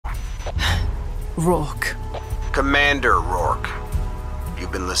Rourke. Commander Rourke.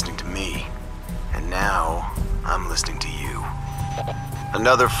 You've been listening to me, and now I'm listening to you.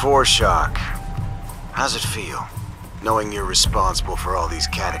 Another foreshock. How's it feel, knowing you're responsible for all these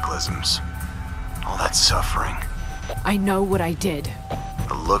cataclysms? All that suffering? I know what I did.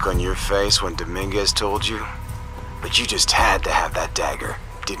 The look on your face when Dominguez told you? But you just had to have that dagger,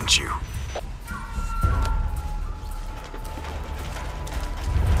 didn't you?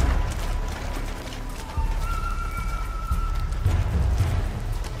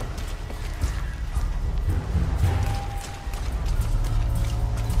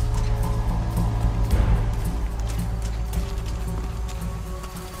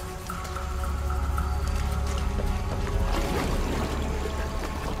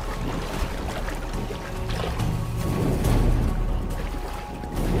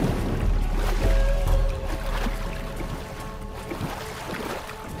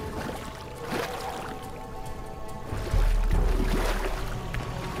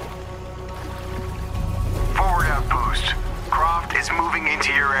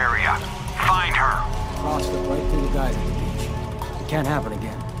 Can't happen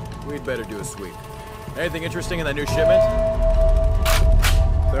again. We'd better do a sweep. Anything interesting in that new shipment?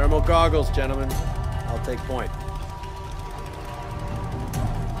 Thermal goggles, gentlemen. I'll take point.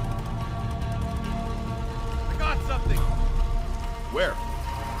 I got something! Where?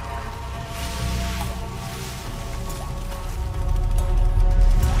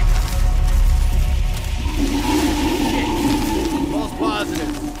 False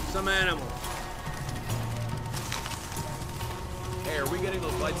positive. Some animal. Hey, are we getting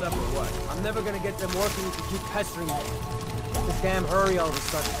those lights up or what? I'm never gonna get them working if you keep pestering me. What's the damn hurry all of a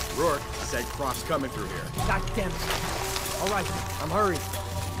sudden? Rourke said Croft's coming through here. God damn it. All right, I'm hurrying.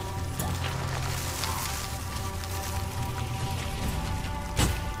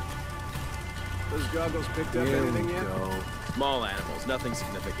 Those goggles picked up anything yet? Small animals, nothing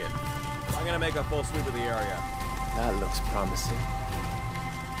significant. I'm gonna make a full sweep of the area. That looks promising.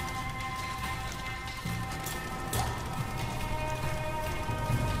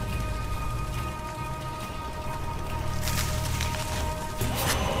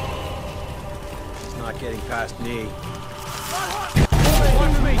 Not getting past me.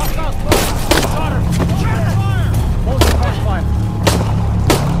 Watch me! Fire! Hold the crossfire!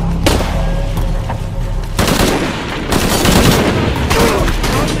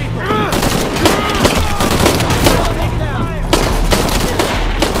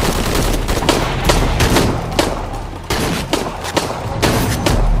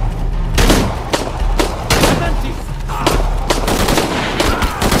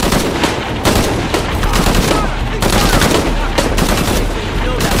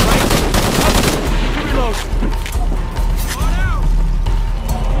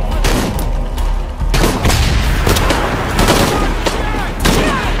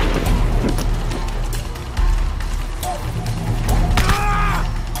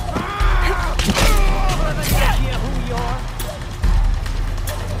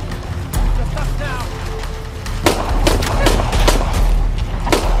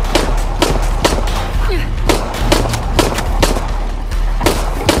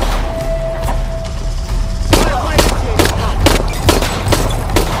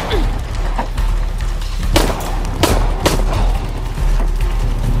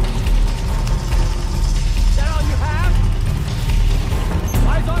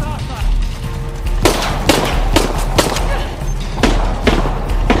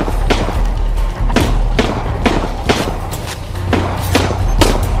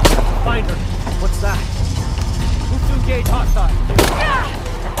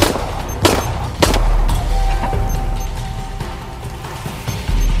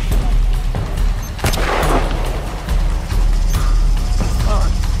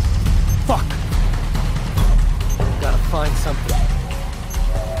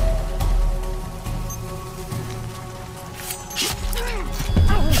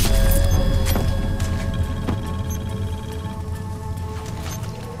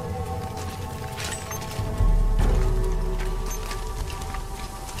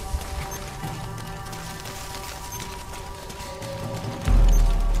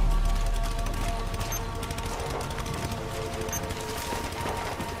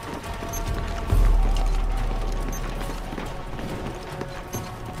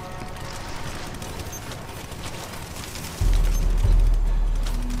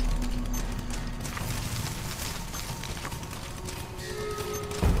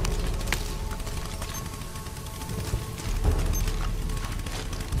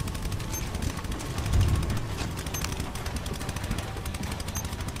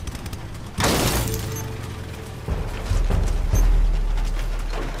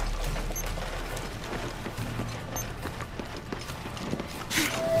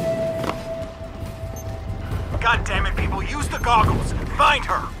 goggles! Find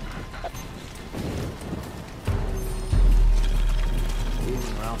her!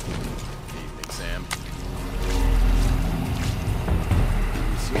 Evening, Ralph. Evening, Sam.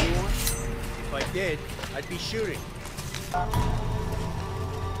 You see anyone? If I did, I'd be shooting.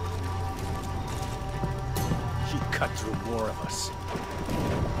 She cut through more of us.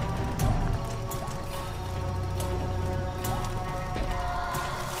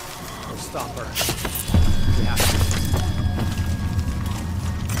 We'll stop her. We have to.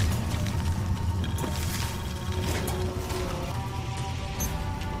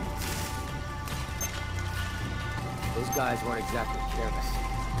 Those guys weren't exactly careless.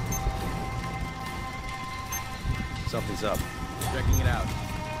 Something's up. Checking it out.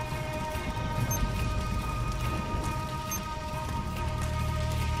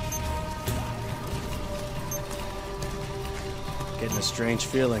 Getting a strange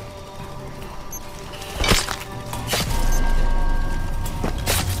feeling.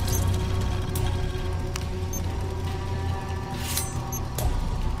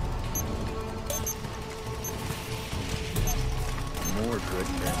 More good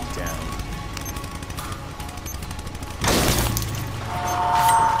men down.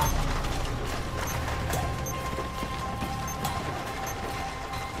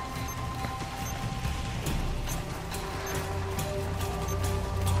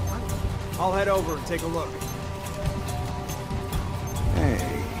 I'll head over and take a look.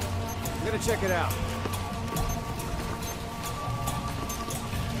 Hey. I'm gonna check it out.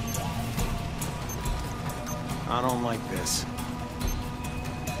 I don't like this.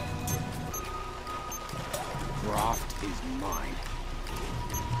 Croft is mine.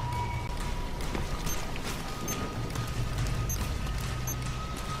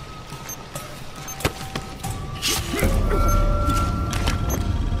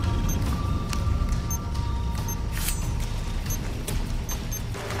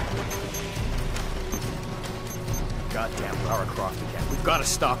 Goddamn Lara Croft again. We've got to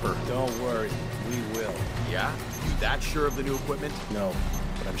stop her. Don't worry, we will. Yeah? You that sure of the new equipment? No,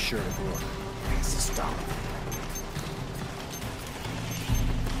 but I'm sure it will. Has to stop.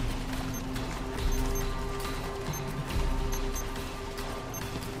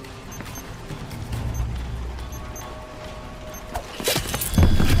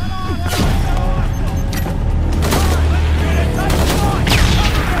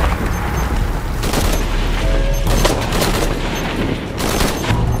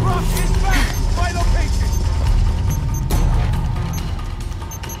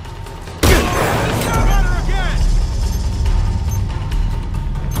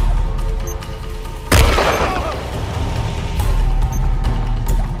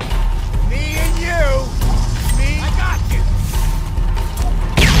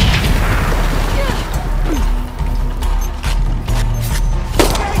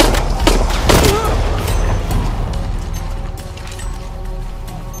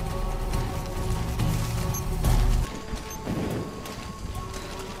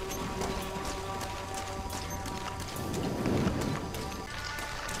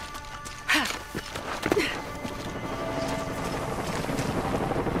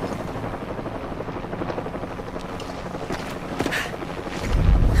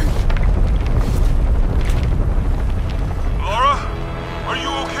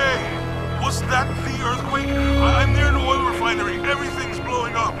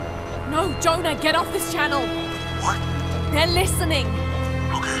 No, Jonah, get off this channel! What? They're listening!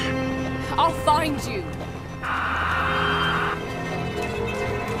 Okay. I'll find you!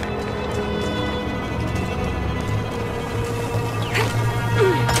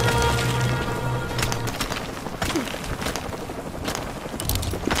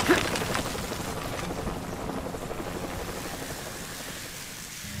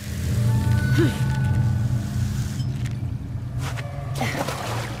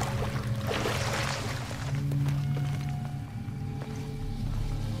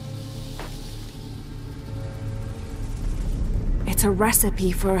 It's a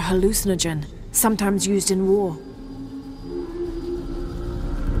recipe for a hallucinogen, sometimes used in war.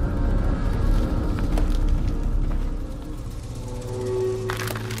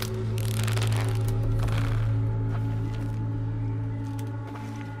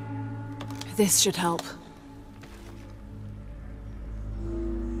 This should help.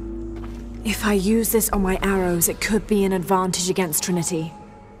 If I use this on my arrows, it could be an advantage against Trinity.